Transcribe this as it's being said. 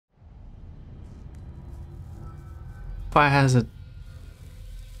Fire hazard.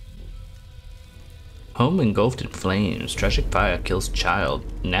 Home engulfed in flames. Tragic fire kills child.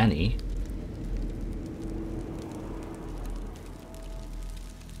 Nanny.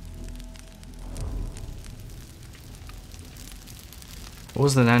 What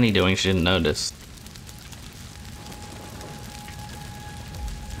was the nanny doing she didn't notice?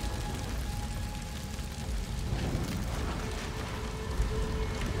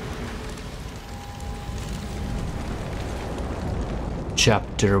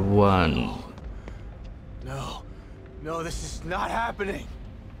 Chapter 1. No. No, this is not happening.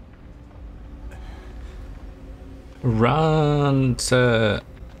 Run to...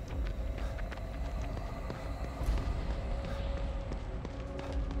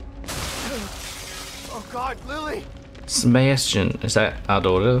 Oh God, Lily! Sebastian, is that our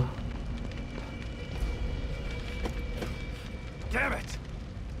daughter? Damn it!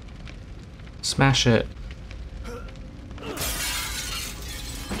 Smash it.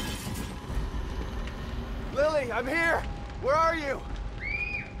 Lily, I'm here! Where are you?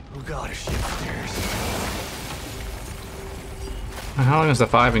 Oh God, is she upstairs? How long has the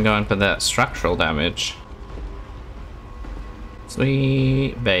fire been going for that structural damage?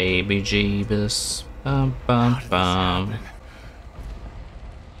 Sweet baby Jeebus. Bum bum bum.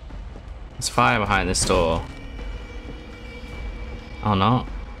 There's fire behind this door. Oh no.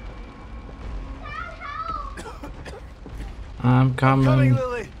 I'm coming.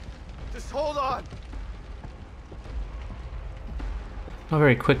 Lily! Just hold on! Not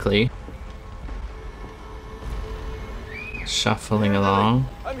very quickly. Shuffling along.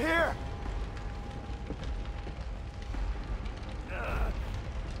 I'm here!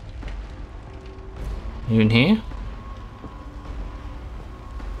 You in here?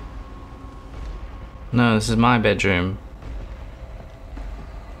 No, this is my bedroom.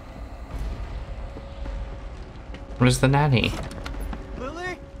 Where's the nanny?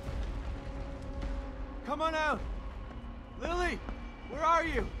 Lily? Come on out! Lily! Where are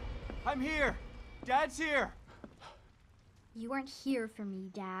you? I'm here! Dad's here! You weren't here for me,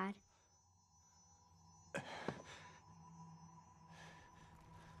 Dad.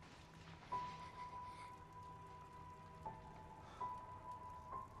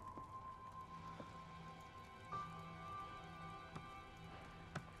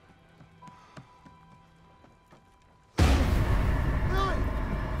 Lily!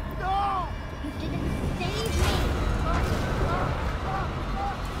 No! You didn't save me!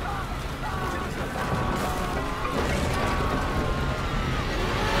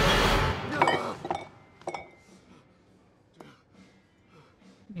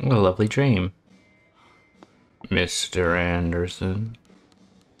 What a lovely dream. Mr. Anderson.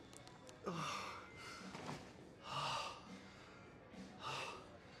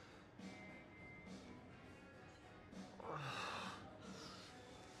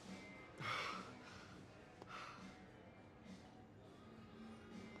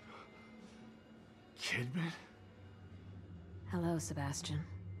 Kidman? Hello, Sebastian.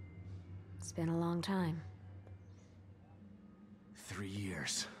 It's been a long time. 3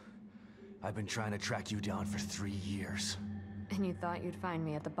 years. I've been trying to track you down for 3 years. And you thought you'd find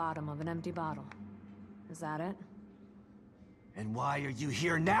me at the bottom of an empty bottle. Is that it? And why are you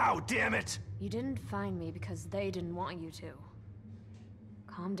here now, damn it? You didn't find me because they didn't want you to.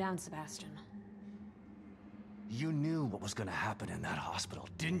 Calm down, Sebastian. You knew what was gonna happen in that hospital,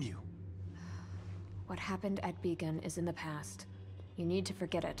 didn't you? What happened at Beacon is in the past. You need to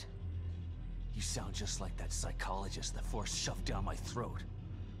forget it. You sound just like that psychologist the Force shoved down my throat.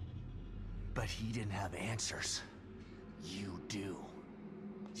 But he didn't have answers. You do.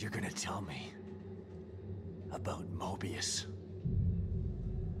 You're gonna tell me about Mobius.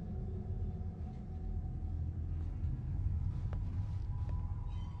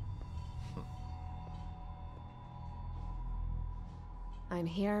 I'm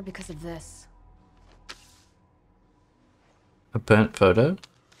here because of this. A burnt photo?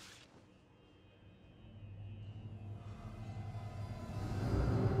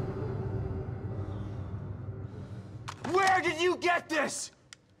 Where did you get this?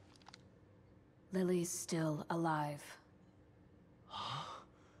 Lily's still alive.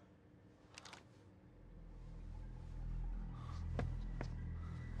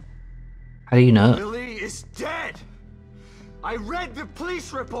 How do you know? Lily is dead! I read the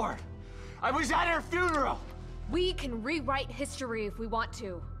police report! I was at her funeral! We can rewrite history if we want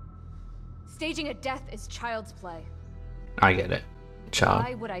to. Staging a death is child's play. I get it. Child.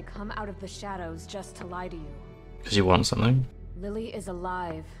 Why would I come out of the shadows just to lie to you? Because you want something? Lily is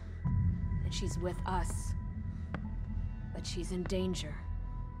alive, and she's with us. But she's in danger.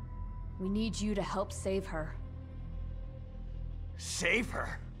 We need you to help save her. Save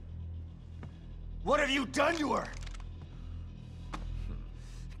her? What have you done to her?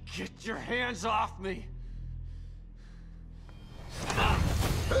 Get your hands off me!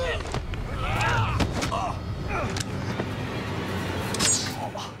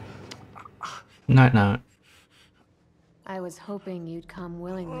 Night night. I was hoping you'd come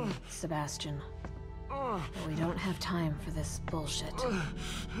willingly, Sebastian. But we don't have time for this bullshit.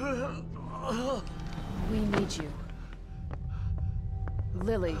 We need you.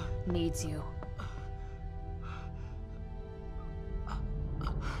 Lily needs you.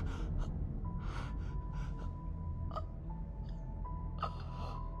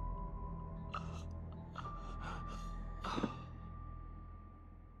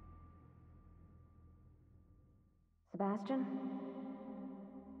 Sebastian?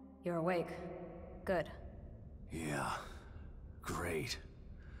 You're awake. Good. Yeah, great.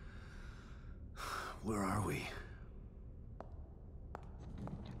 Where are we?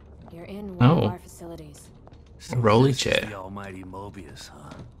 You're in one of Oh. our facilities. A rolly This is chair. the almighty Mobius, huh?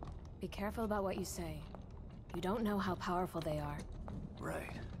 Be careful about what you say. You don't know how powerful they are.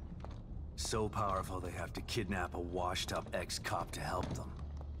 Right. So powerful they have to kidnap a washed-up ex-cop to help them.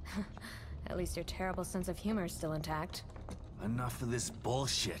 At least your terrible sense of humor is still intact. Enough of this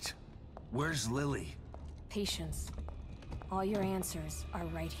bullshit. Where's Lily? Patience. All your answers are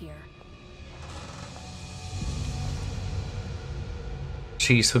right here.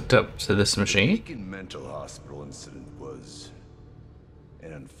 She's hooked up to this The machine. Beacon Mental Hospital incident was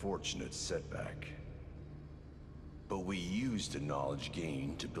an unfortunate setback. But we used the knowledge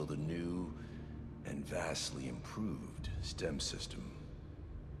gained to build a new and vastly improved STEM system.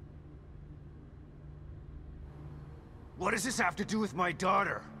 What does this have to do with my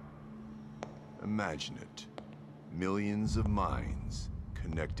daughter? Imagine it. Millions of minds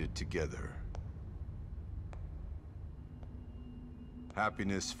connected together.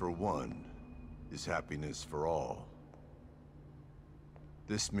 Happiness for one is happiness for all.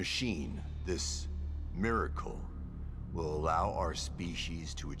 This machine, this miracle, will allow our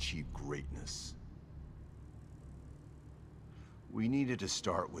species to achieve greatness. We needed to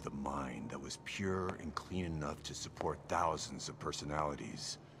start with a mind that was pure and clean enough to support thousands of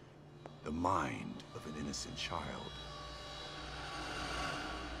personalities. The mind of an innocent child.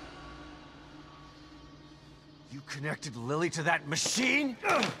 You connected Lily to that machine?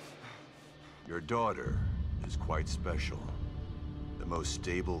 Your daughter is quite special. The most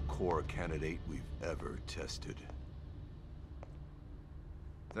stable core candidate we've ever tested.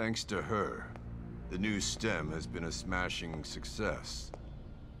 Thanks to her, the new STEM has been a smashing success.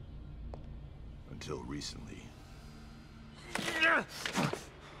 Until recently.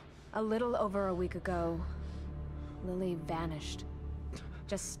 A little over a week ago, Lily vanished.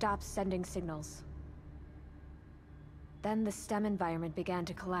 Just stopped sending signals. Then the STEM environment began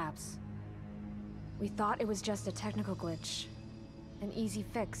to collapse. We thought it was just a technical glitch, an easy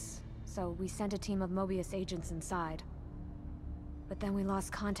fix, so we sent a team of Mobius agents inside. But then we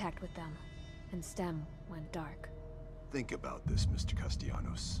lost contact with them, and STEM went dark. Think about this, Mr.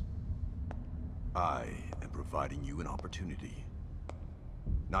 Castellanos. I am providing you an opportunity.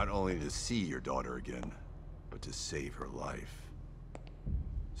 Not only to see your daughter again, but to save her life.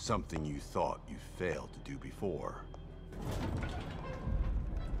 Something you thought you failed to do before.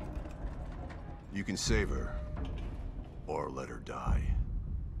 You can save her, or let her die.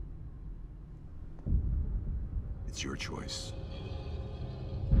 It's your choice.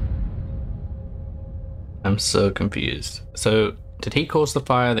 I'm so confused. So, did he cause the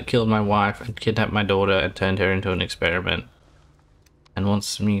fire that killed my wife and kidnapped my daughter and turned her into an experiment? And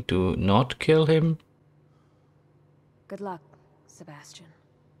wants me to not kill him? Good luck, Sebastian.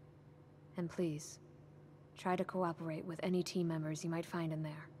 And please, try to cooperate with any team members you might find in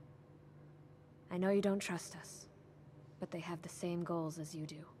there. I know you don't trust us, but they have the same goals as you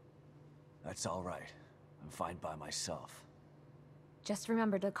do. That's all right. I'm fine by myself. Just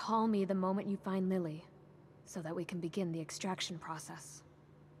remember to call me the moment you find Lily, so that we can begin the extraction process.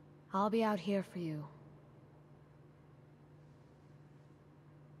 I'll be out here for you.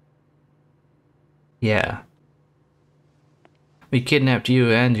 Yeah. We kidnapped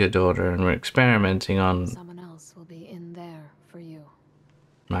you and your daughter and we're experimenting on Someone else will be in there for you.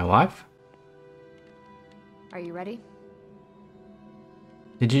 my wife? Are you ready?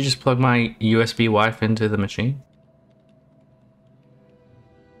 Did you just plug my USB wife into the machine?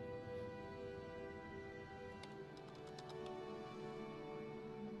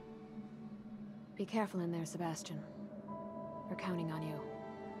 Be careful in there, Sebastian. We're counting on you.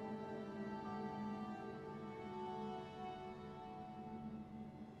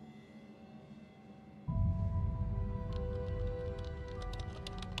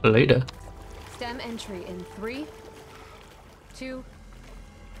 Later. STEM entry in 3, 2,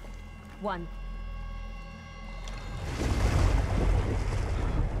 1.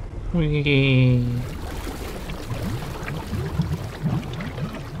 Whee.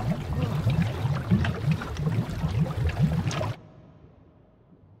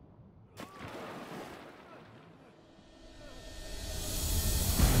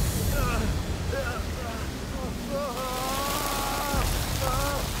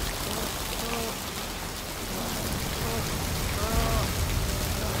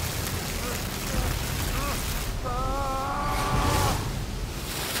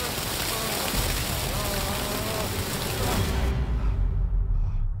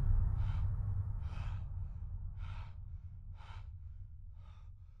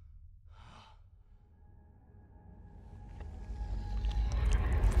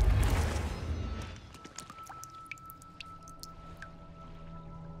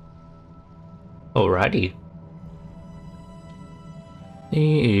 Alrighty. The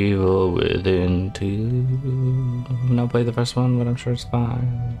Evil Within 2. I've not played the first one, but I'm sure it's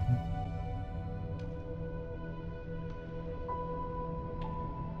fine.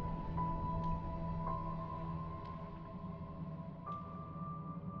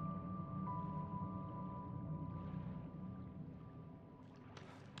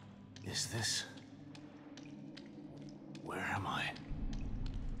 Is this... Where am I?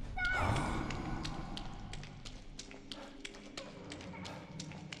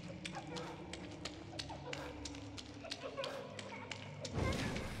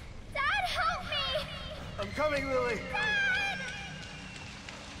 Dad, help me! I'm coming, Lily!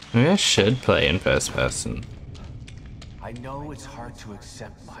 Maybe I should play in first person. I know it's hard to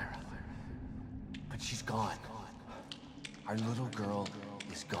accept, Myra, but she's gone. Our little girl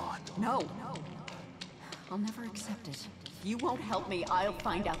is gone. No. I'll never accept it. If you won't help me, I'll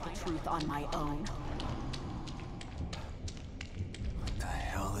find out the truth on my own. What the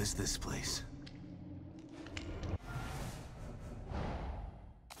hell is this place?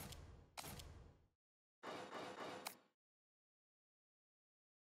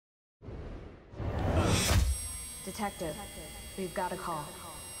 Detective, we've got a call.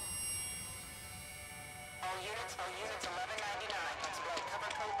 All units 1199. Exploit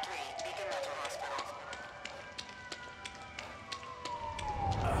cover code 3. Beacon Mental Hospital.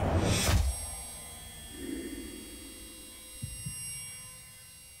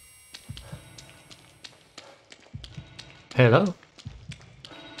 Hello?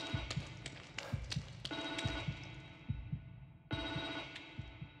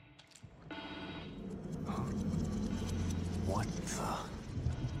 What the...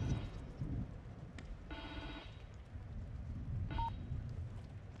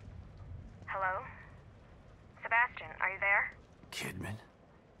 Hello? Sebastian, are you there? Kidman?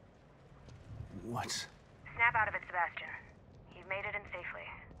 What? Snap out of it, Sebastian. You've made it in safely.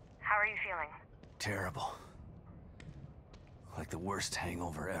 How are you feeling? Terrible. Like the worst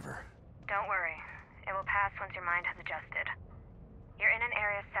hangover ever. Don't worry. It will pass once your mind has adjusted. You're in an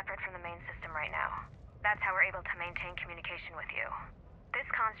area separate from the main system right now. That's how we're able to maintain communication with you. This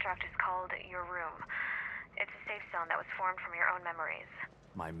construct is called your room. It's a safe zone that was formed from your own memories.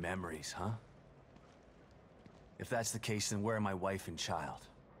 My memories, huh? If that's the case, then where are my wife and child?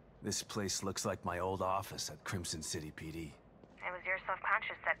 This place looks like my old office at Crimson City PD. It was your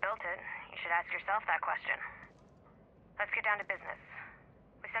subconscious that built it. You should ask yourself that question. Let's get down to business.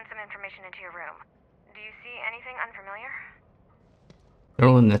 We sent some information into your room. Do you see anything unfamiliar? They're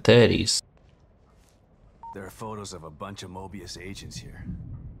all in the 30s. There are photos of a bunch of Mobius agents here.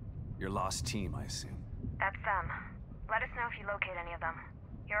 Your lost team, I assume. That's them. Let us know if you locate any of them.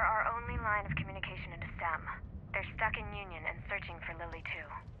 You're our only line of communication into STEM. They're stuck in Union and searching for Lily too.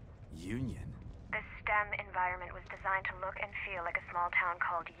 Union? This STEM environment was designed to look and feel like a small town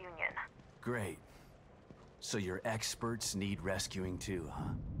called Union. Great. So your experts need rescuing too,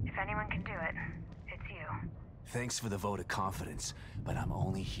 huh? If anyone can do it, it's you. Thanks for the vote of confidence, but I'm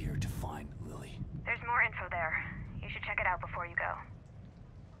only here to find Lily. There's more info there. You should check it out before you go.